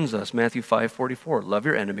commands us, Matthew 5:44, love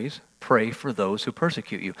your enemies, pray for those who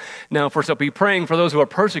persecute you. Now, if we're to be praying for those who are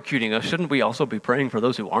persecuting us, shouldn't we also be praying for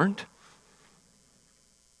those who aren't?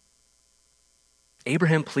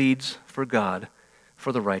 Abraham pleads for God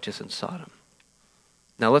for the righteous in Sodom.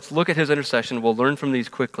 Now, let's look at his intercession. We'll learn from these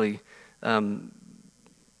quickly the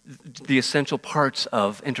essential parts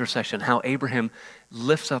of intercession, how Abraham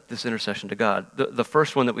lifts up this intercession to God. The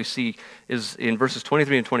first one that we see is in verses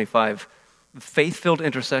 23 and 25. Faith-filled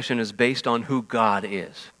intercession is based on who God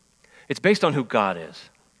is. It's based on who God is.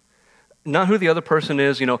 Not who the other person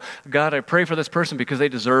is. God, I pray for this person because they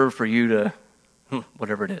deserve for you to,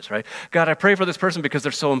 whatever it is, right? God, I pray for this person because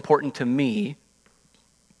they're so important to me.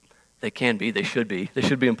 They can be, they should be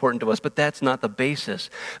important to us, but that's not the basis.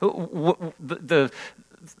 The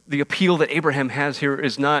appeal that Abraham has here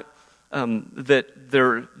is not that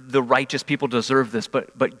the righteous people deserve this,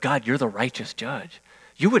 but God, you're the righteous judge.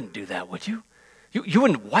 You wouldn't do that, would you? You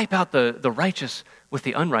wouldn't wipe out the righteous with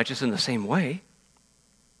the unrighteous in the same way.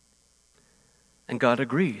 And God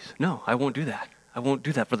agrees. No, I won't do that. I won't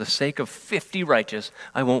do that. For the sake of 50 righteous,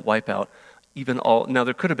 I won't wipe out even all. Now,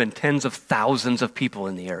 there could have been tens of thousands of people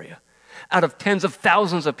in the area. Out of tens of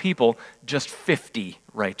thousands of people, just 50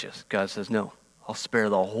 righteous. God says, no, I'll spare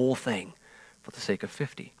the whole thing for the sake of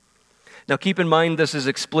 50. Now, keep in mind, this is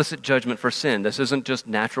explicit judgment for sin. This isn't just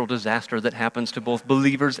natural disaster that happens to both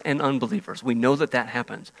believers and unbelievers. We know that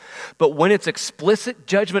happens. But when it's explicit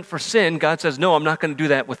judgment for sin, God says, no, I'm not going to do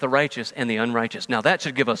that with the righteous and the unrighteous. Now, that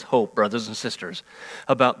should give us hope, brothers and sisters,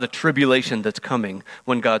 about the tribulation that's coming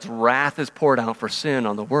when God's wrath is poured out for sin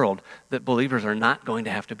on the world, that believers are not going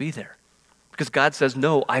to have to be there. Because God says,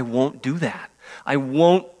 no, I won't do that. I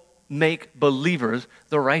won't make believers,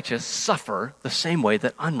 the righteous, suffer the same way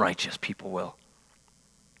that unrighteous people will.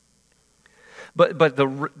 But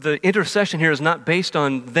the intercession here is not based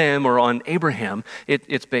on them or on Abraham.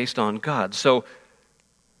 It's based on God. So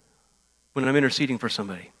when I'm interceding for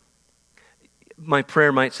somebody. My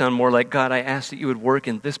prayer might sound more like, God, I ask that you would work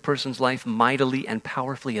in this person's life mightily and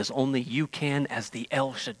powerfully as only you can, as the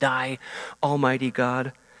El Shaddai, Almighty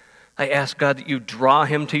God. I ask, God, that you draw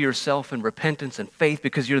him to yourself in repentance and faith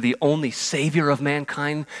because you're the only Savior of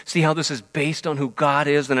mankind. See how this is based on who God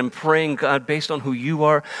is, and I'm praying, God, based on who you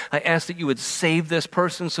are. I ask that you would save this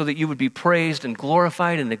person so that you would be praised and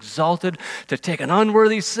glorified and exalted to take an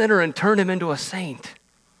unworthy sinner and turn him into a saint.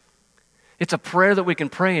 It's a prayer that we can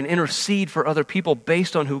pray and intercede for other people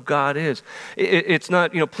based on who God is. It's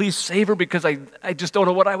not, please save her because I just don't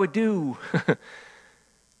know what I would do.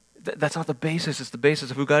 That's not the basis. It's the basis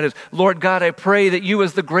of who God is. Lord God, I pray that you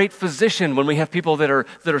as the great physician, when we have people that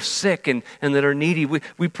are sick and that are needy,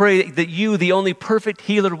 we pray that you, the only perfect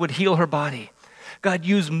healer, would heal her body. God,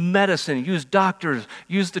 use medicine, use doctors,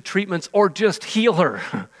 use the treatments, or just heal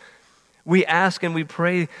her. We ask and we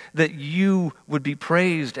pray that you would be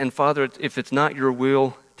praised. And Father, if it's not your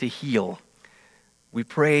will to heal, we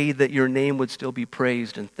pray that your name would still be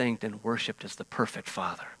praised and thanked and worshiped as the perfect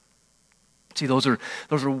Father. See, those are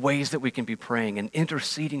ways that we can be praying and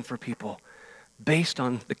interceding for people based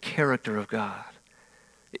on the character of God.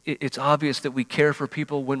 It's obvious that we care for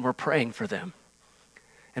people when we're praying for them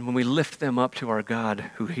and when we lift them up to our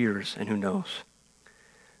God who hears and who knows.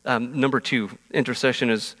 Number 2,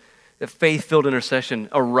 intercession is faith-filled intercession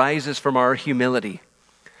arises from our humility.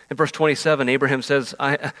 In verse 27, Abraham says,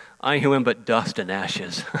 I who am but dust and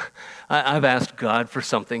ashes. I've asked God for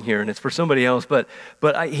something here, and it's for somebody else, but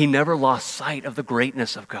he never lost sight of the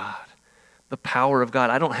greatness of God, the power of God.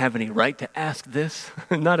 I don't have any right to ask this,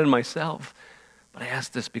 not in myself, but I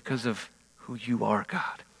ask this because of who you are,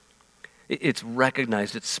 God. It's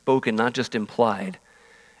recognized, it's spoken, not just implied.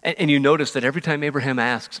 And you notice that every time Abraham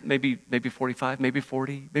asks, maybe 45, maybe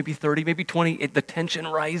 40, maybe 30, maybe 20, the tension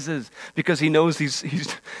rises because he knows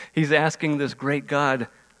he's asking this great God,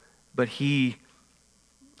 but he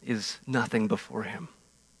is nothing before him.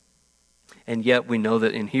 And yet we know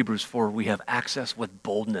that in Hebrews 4, we have access with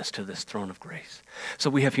boldness to this throne of grace. So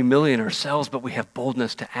we have humility in ourselves, but we have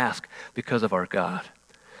boldness to ask because of our God.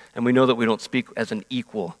 And we know that we don't speak as an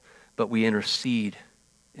equal, but we intercede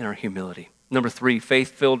in our humility. Number 3,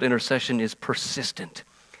 faith-filled intercession is persistent.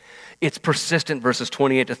 It's persistent, verses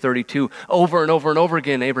 28 to 32. Over and over and over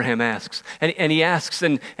again, Abraham asks. And he asks,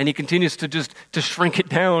 and he continues to shrink it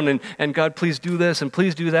down. And God, please do this, and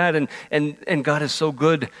please do that. And God is so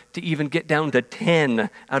good to even get down to 10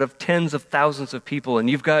 out of tens of thousands of people. And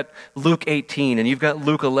you've got Luke 18, and you've got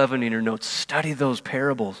Luke 11 in your notes. Study those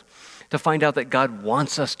parables to find out that God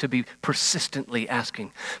wants us to be persistently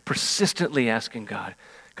asking God.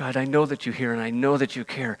 God, I know that you hear and I know that you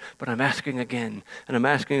care, but I'm asking again and I'm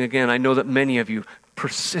asking again. I know that many of you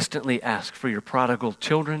persistently ask for your prodigal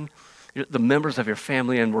children, the members of your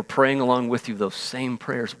family, and we're praying along with you those same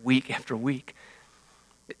prayers week after week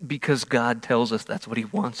because God tells us that's what he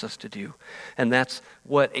wants us to do. And that's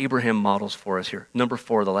what Abraham models for us here. Number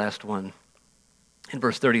 4, the last one. In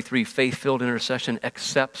verse 33, faith-filled intercession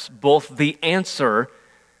accepts both the answer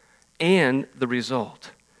and the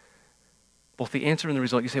result. Both the answer and the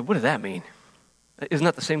result. You say, what does that mean? Isn't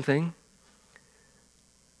that the same thing?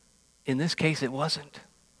 In this case, it wasn't.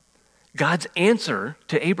 God's answer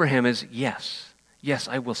to Abraham is yes. Yes,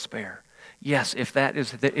 I will spare. Yes, if that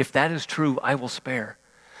is true, I will spare.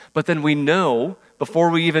 But then we know,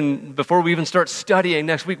 before we even start studying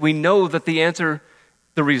next week, we know that the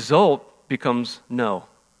result becomes no,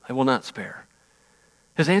 I will not spare.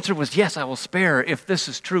 His answer was, yes, I will spare if this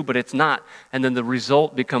is true, but it's not. And then the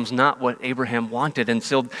result becomes not what Abraham wanted. And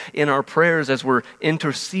so in our prayers, as we're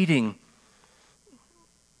interceding,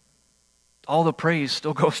 all the praise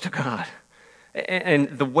still goes to God. And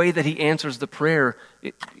the way that he answers the prayer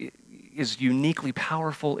is uniquely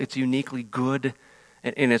powerful, it's uniquely good,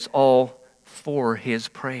 and it's all for his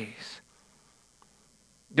praise.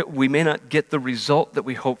 We may not get the result that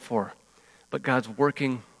we hope for, but God's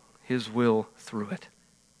working his will through it.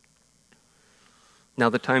 Now,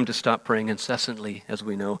 the time to stop praying incessantly, as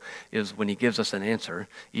we know, is when he gives us an answer,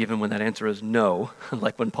 even when that answer is no,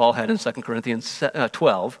 like when Paul had in 2 Corinthians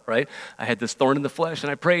 12, right? I had this thorn in the flesh, and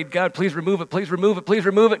I prayed, God, please remove it, please remove it, please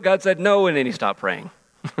remove it. God said no, and then he stopped praying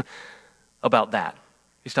about that.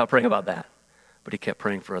 He stopped praying about that, but he kept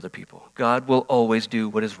praying for other people. God will always do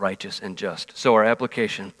what is righteous and just. So our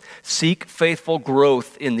application, seek faithful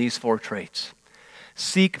growth in these 4 traits.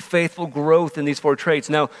 Seek faithful growth in these 4 traits.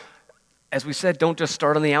 Now, as we said, don't just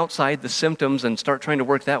start on the outside, the symptoms, and start trying to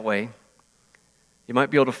work that way. You might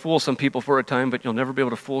be able to fool some people for a time, but you'll never be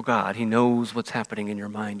able to fool God. He knows what's happening in your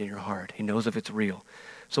mind and your heart. He knows if it's real.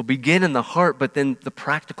 So begin in the heart, but then the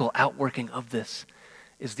practical outworking of this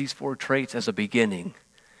is these 4 traits as a beginning.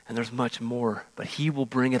 And there's much more, but he will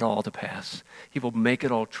bring it all to pass. He will make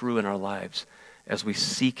it all true in our lives as we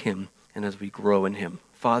seek him and as we grow in him.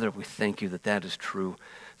 Father, we thank you that that is true,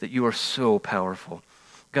 that you are so powerful.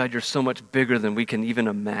 God, you're so much bigger than we can even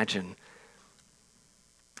imagine.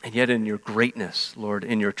 And yet in your greatness, Lord,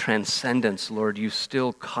 in your transcendence, Lord, you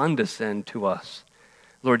still condescend to us.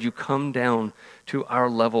 Lord, you come down to our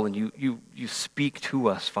level and you speak to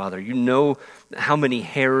us, Father. You know how many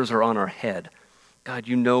hairs are on our head. God,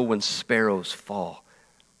 you know when sparrows fall.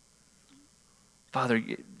 Father,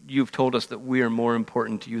 you've told us that we are more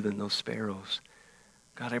important to you than those sparrows.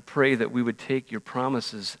 God, I pray that we would take your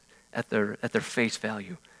promises at their face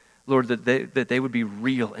value. Lord, that they would be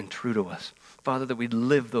real and true to us. Father, that we'd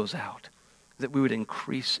live those out, that we would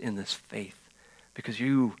increase in this faith because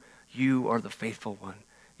you are the faithful one.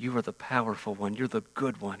 You are the powerful one. You're the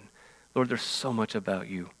good one. Lord, there's so much about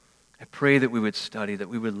you. I pray that we would study, that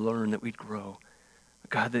we would learn, that we'd grow.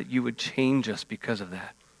 God, that you would change us because of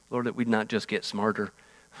that. Lord, that we'd not just get smarter,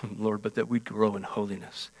 Lord, but that we'd grow in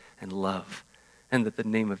holiness and love, and that the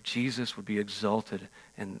name of Jesus would be exalted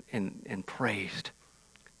and praised.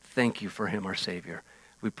 Thank you for him, our Savior.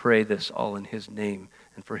 We pray this all in his name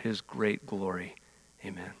and for his great glory.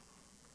 Amen.